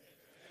today?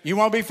 You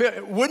want to be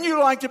filled? Wouldn't you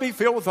like to be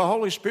filled with the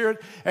Holy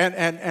Spirit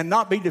and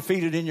not be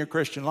defeated in your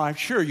Christian life?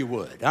 Sure you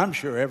would. I'm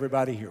sure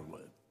everybody here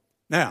would.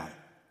 Now,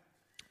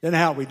 then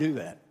how do we do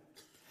that?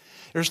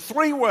 There's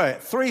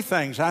three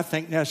things I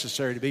think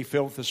necessary to be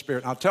filled with the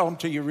Spirit. I'll tell them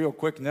to you real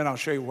quick, and then I'll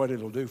show you what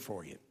it'll do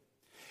for you.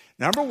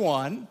 Number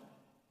one,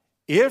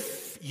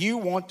 if you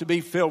want to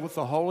be filled with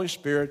the Holy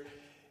Spirit,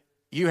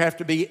 you have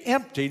to be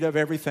emptied of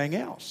everything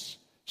else.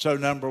 So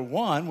number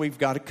one, we've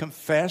got to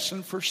confess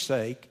and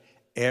forsake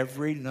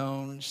every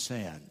known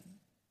sin.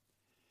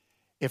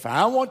 If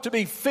I want to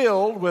be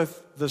filled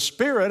with the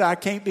Spirit, I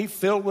can't be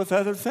filled with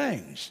other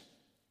things.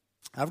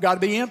 I've got to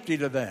be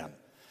emptied of them.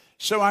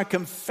 So I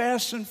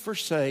confess and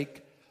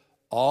forsake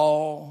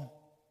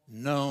all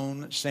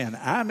known sin.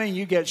 I mean,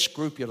 you get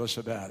scrupulous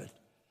about it.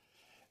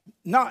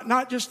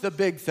 Not just the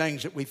big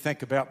things that we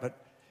think about,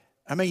 but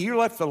I mean, you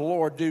let the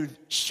Lord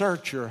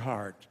search your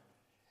heart.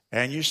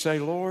 And you say,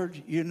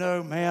 Lord, you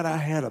know, man, I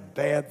had a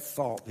bad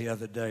thought the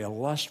other day, a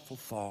lustful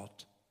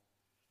thought.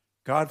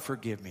 God,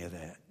 forgive me of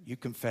that. You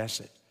confess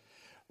it.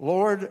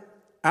 Lord,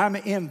 I'm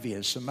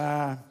envious of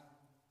my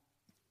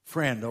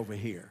friend over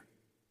here.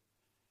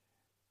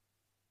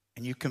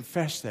 And you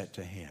confess that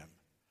to him.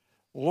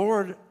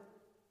 Lord,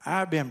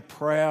 I've been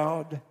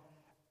proud.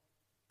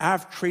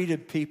 I've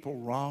treated people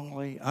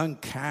wrongly,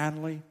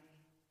 unkindly.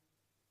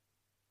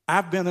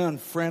 I've been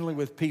unfriendly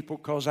with people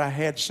because I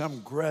had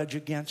some grudge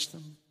against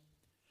them.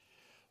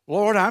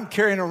 Lord, I'm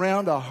carrying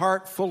around a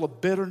heart full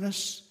of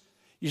bitterness.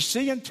 You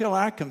see, until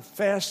I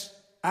confess,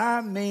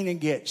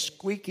 and get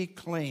squeaky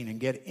clean and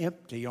get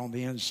empty on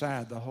the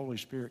inside, the Holy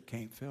Spirit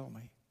can't fill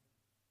me.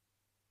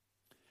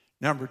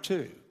 Number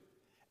two,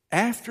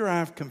 after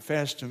I've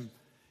confessed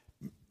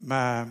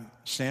my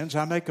sins,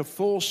 I make a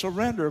full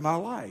surrender of my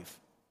life.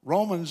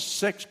 Romans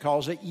 6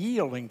 calls it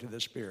yielding to the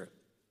Spirit.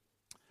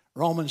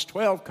 Romans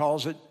 12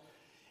 calls it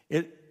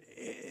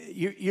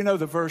you know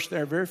the verse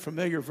there, very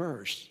familiar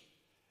verse.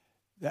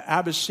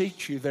 I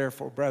beseech you,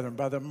 therefore, brethren,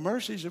 by the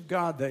mercies of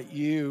God, that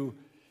you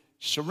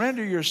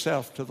surrender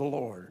yourself to the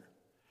Lord.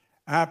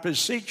 I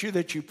beseech you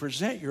that you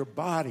present your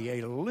body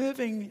a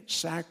living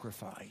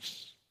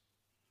sacrifice,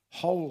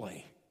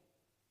 holy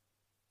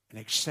and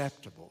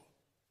acceptable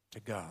to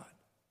God.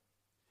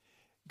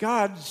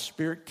 God's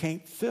Spirit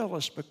can't fill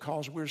us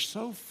because we're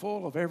so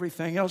full of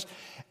everything else,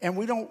 and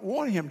we don't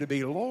want Him to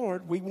be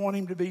Lord. We want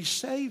Him to be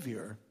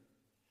Savior.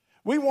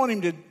 We want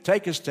Him to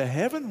take us to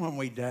heaven when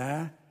we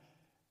die,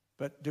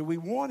 but do we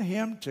want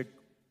Him to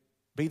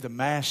be the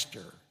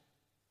master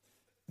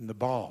and the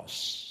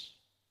boss,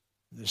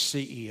 the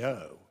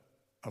CEO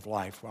of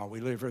life while we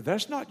live here?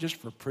 That's not just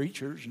for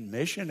preachers and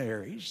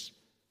missionaries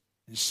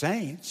and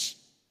saints.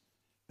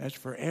 That's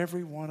for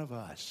every one of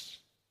us.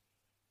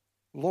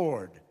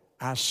 Lord,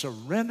 I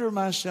surrender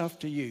myself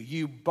to you.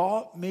 You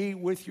bought me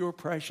with your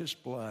precious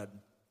blood,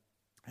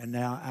 and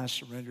now I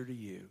surrender to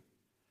you.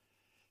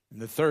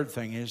 And the third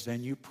thing is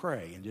then you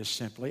pray and just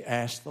simply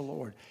ask the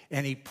Lord.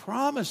 And He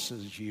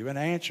promises you an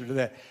answer to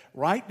that.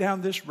 Write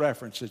down this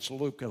reference. It's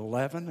Luke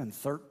 11 and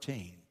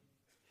 13,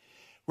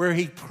 where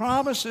He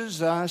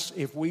promises us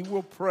if we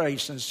will pray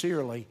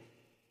sincerely,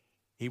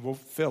 He will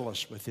fill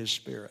us with His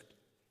Spirit.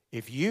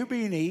 If you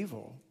being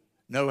evil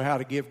know how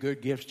to give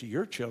good gifts to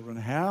your children,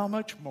 how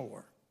much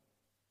more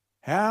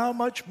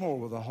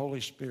will the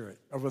Holy Spirit,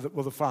 or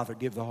will the Father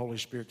give the Holy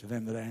Spirit to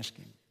them that ask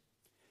Him?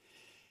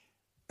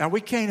 Now,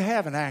 we can't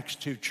have an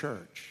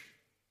Acts2Church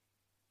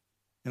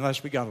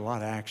unless we got a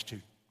lot of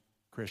Acts2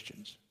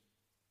 Christians.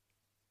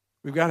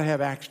 We've got to have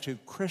Acts2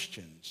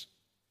 Christians.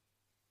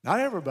 Not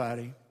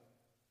everybody,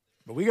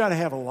 but we got to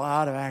have a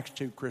lot of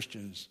Acts2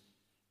 Christians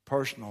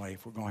personally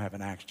if we're going to have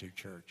an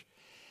Acts2Church.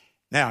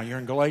 Now, you're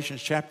in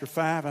Galatians chapter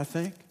 5, I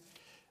think.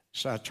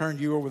 So I turned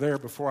you over there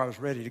before I was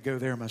ready to go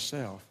there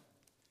myself.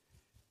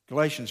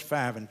 Galatians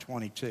 5 and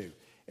 22.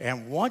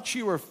 And once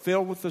you are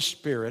filled with the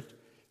Spirit,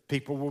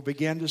 people will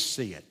begin to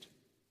see it.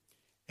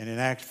 And in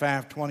Acts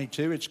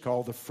 5:22, it's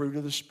called the fruit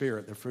of the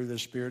Spirit. The fruit of the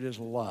Spirit is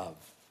love.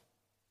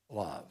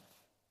 Love.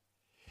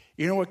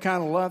 You know what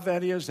kind of love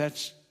that is?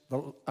 That's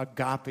the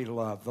agape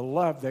love, the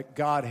love that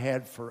God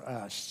had for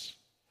us.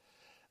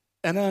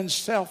 An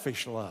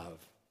unselfish love,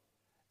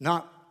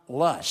 not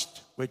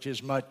lust, which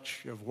is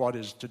much of what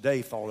is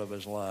today thought of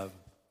as love.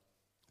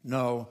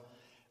 No,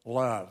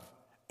 love.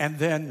 And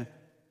then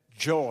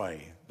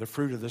joy. The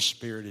fruit of the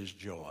Spirit is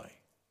joy.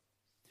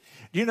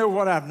 Do you know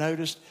what I've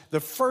noticed? The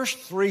first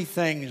three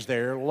things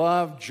there,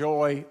 love,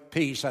 joy,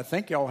 peace. I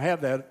think y'all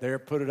have that there.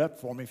 Put it up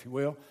for me if you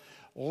will.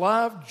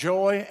 Love,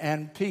 joy,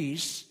 and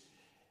peace.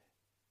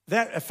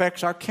 That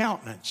affects our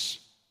countenance.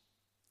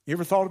 You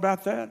ever thought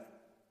about that?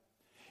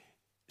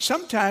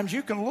 Sometimes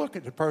you can look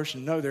at the person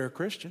and know they're a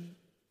Christian.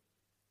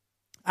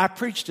 I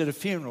preached at a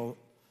funeral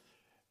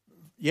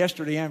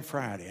yesterday and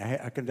Friday.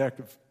 I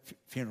conducted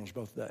funerals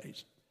both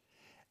days.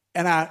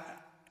 And I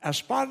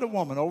spotted a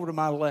woman over to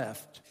my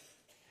left,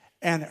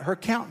 and her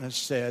countenance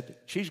said,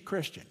 she's a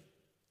Christian.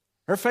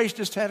 Her face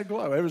just had a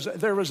glow.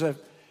 There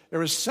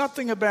was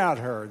something about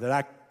her that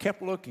I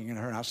kept looking at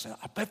her, and I said,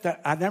 I bet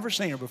that, I'd never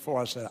seen her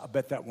before. I said, I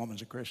bet that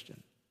woman's a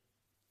Christian.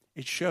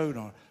 It showed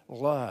on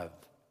love,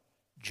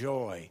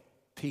 joy,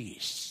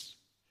 peace.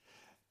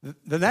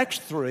 The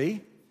next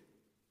three,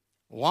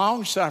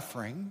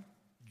 long-suffering,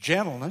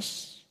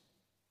 gentleness,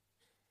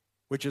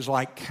 which is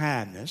like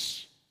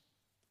kindness,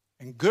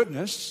 and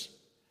goodness,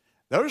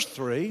 those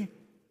three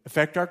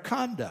affect our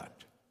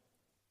conduct.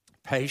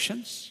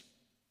 Patience,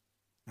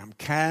 I'm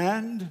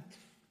kind,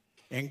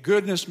 and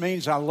goodness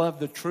means I love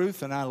the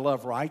truth and I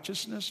love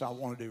righteousness. I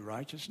want to do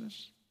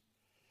righteousness.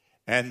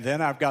 And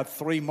then I've got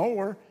three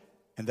more,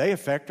 and they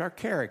affect our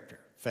character.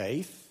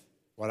 Faith,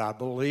 what I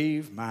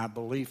believe, my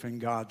belief in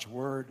God's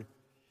word,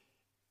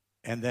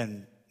 and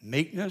then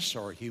meekness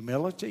or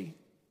humility,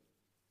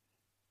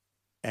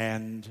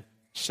 and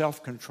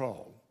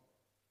self-control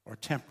or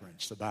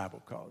temperance, the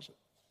Bible calls it.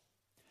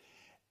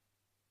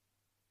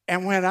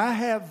 And when I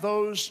have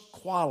those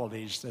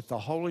qualities that the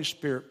Holy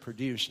Spirit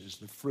produces,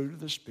 the fruit of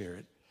the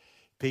Spirit,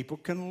 people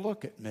can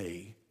look at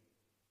me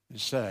and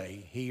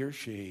say, he or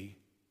she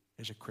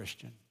is a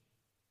Christian.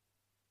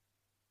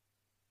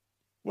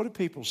 What do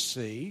people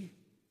see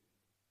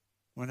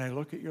when they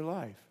look at your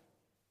life?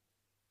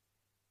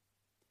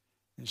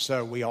 And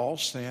so we all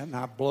sin.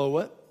 I blow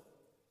it.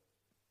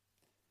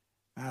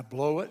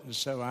 And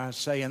so I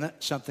say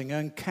something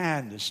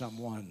unkind to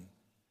someone.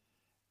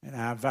 And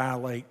I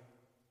violate.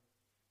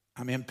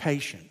 I'm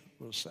impatient,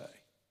 we'll say.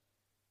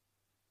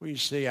 Well, you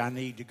see, I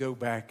need to go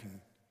back and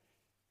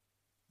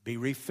be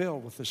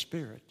refilled with the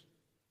Spirit.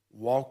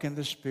 Walk in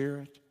the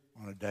Spirit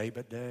on a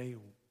day-by-day,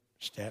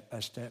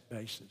 step-by-step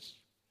basis.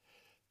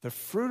 The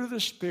fruit of the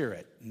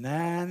Spirit,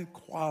 9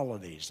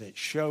 qualities that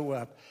show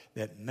up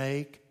that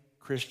make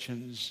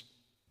Christians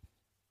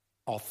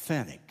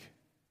authentic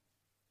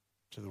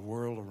to the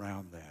world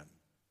around them.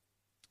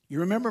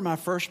 You remember my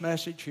first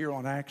message here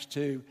on Acts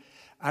 2?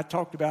 I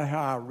talked about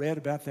how I read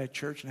about that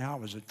church and how I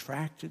was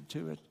attracted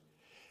to it.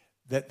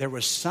 That there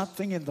was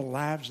something in the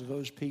lives of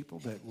those people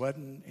that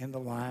wasn't in the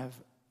lives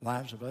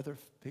of other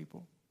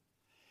people.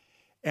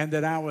 And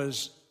that I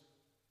was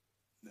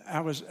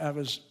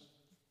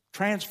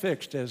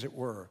transfixed, as it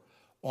were,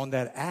 on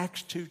that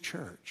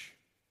Acts2Church,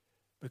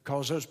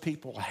 because those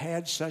people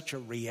had such a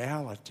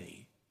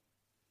reality,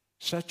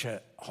 such an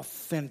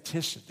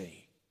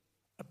authenticity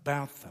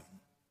about them,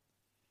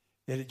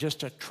 that it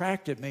just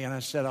attracted me. And I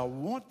said, I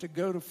want to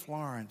go to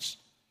Florence,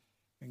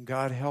 and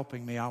God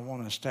helping me, I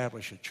want to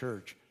establish a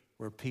church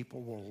where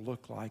people will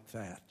look like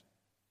that.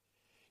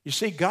 You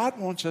see, God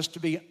wants us to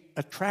be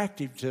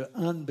attractive to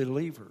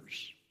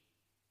unbelievers,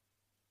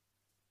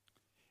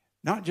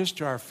 not just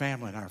to our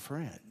family and our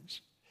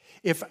friends.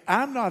 If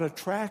I'm not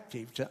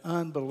attractive to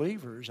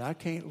unbelievers, I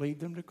can't lead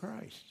them to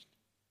Christ.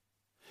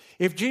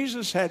 If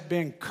Jesus had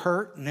been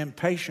curt and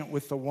impatient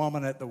with the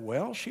woman at the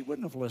well, she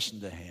wouldn't have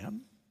listened to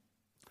him.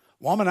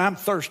 Woman, I'm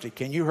thirsty.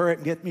 Can you hurry up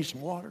and get me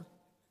some water?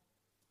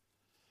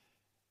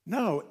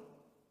 No,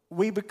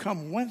 we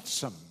become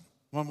winsome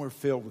when we're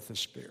filled with the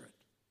Spirit.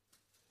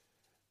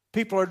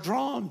 People are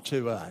drawn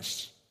to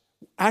us.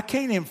 I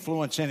can't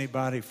influence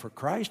anybody for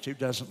Christ who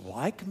doesn't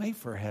like me,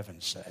 for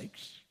heaven's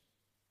sakes.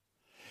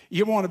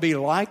 You want to be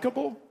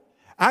likable?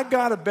 I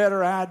got a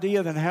better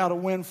idea than how to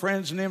win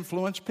friends and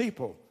influence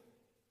people.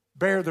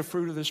 Bear the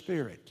fruit of the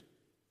Spirit.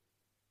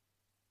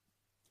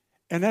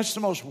 And that's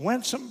the most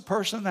winsome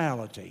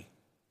personality.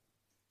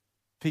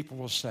 People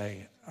will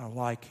say, I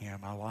like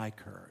him, I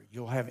like her.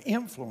 You'll have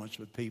influence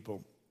with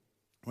people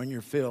when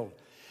you're filled.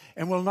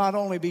 And will not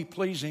only be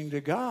pleasing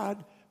to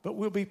God, but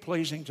will be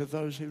pleasing to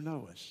those who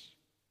know us.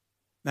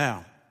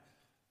 Now,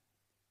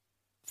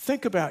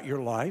 think about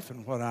your life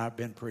and what I've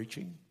been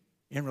preaching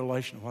in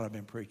relation to what I've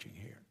been preaching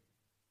here.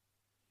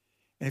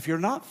 And if you're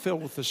not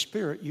filled with the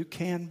Spirit, you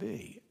can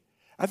be.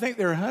 I think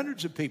there are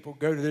hundreds of people who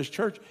go to this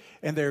church,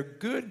 and they're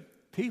good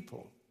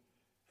people.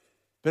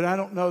 But I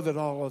don't know that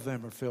all of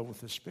them are filled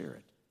with the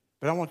Spirit.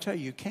 But I want to tell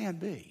you, you can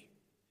be.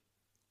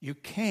 You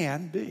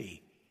can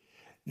be.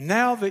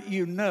 Now that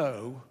you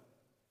know,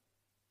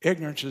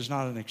 ignorance is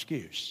not an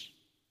excuse.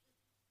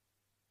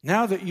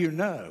 Now that you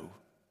know,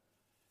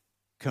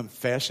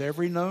 confess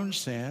every known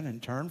sin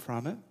and turn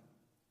from it.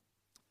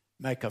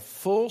 Make a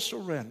full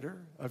surrender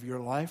of your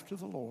life to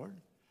the Lord.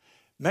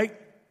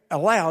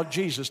 Allow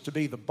Jesus to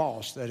be the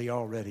boss that he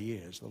already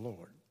is, the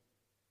Lord.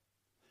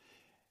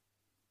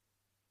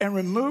 And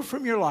remove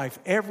from your life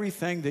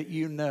everything that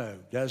you know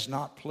does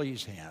not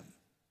please him.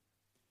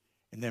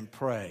 And then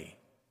pray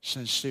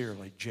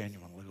sincerely,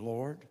 genuinely,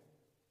 Lord,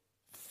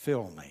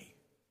 fill me.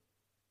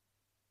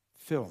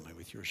 Fill me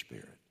with your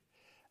Spirit.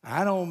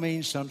 I don't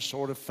mean some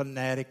sort of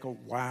fanatical,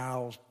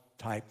 wild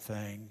type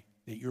thing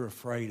that you're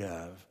afraid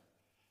of.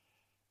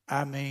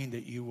 I mean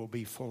that you will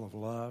be full of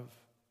love,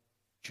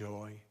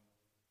 joy,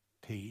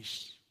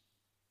 peace,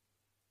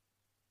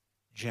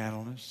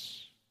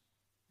 gentleness,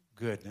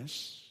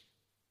 goodness,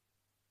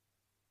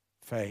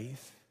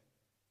 faith,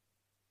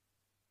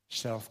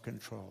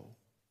 self-control,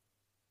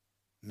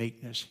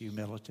 meekness,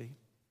 humility,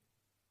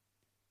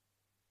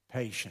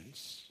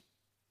 patience.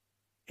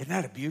 Isn't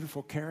that a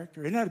beautiful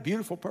character? Isn't that a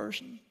beautiful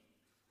person?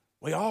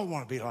 We all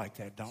want to be like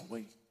that, don't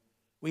we?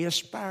 We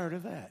aspire to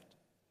that.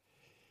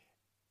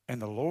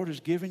 And the Lord has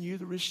given you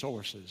the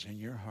resources in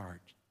your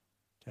heart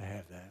to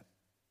have that.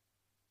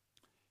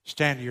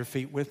 Stand to your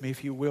feet with me,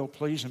 if you will,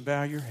 please, and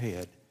bow your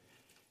head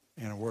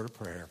in a word of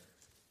prayer.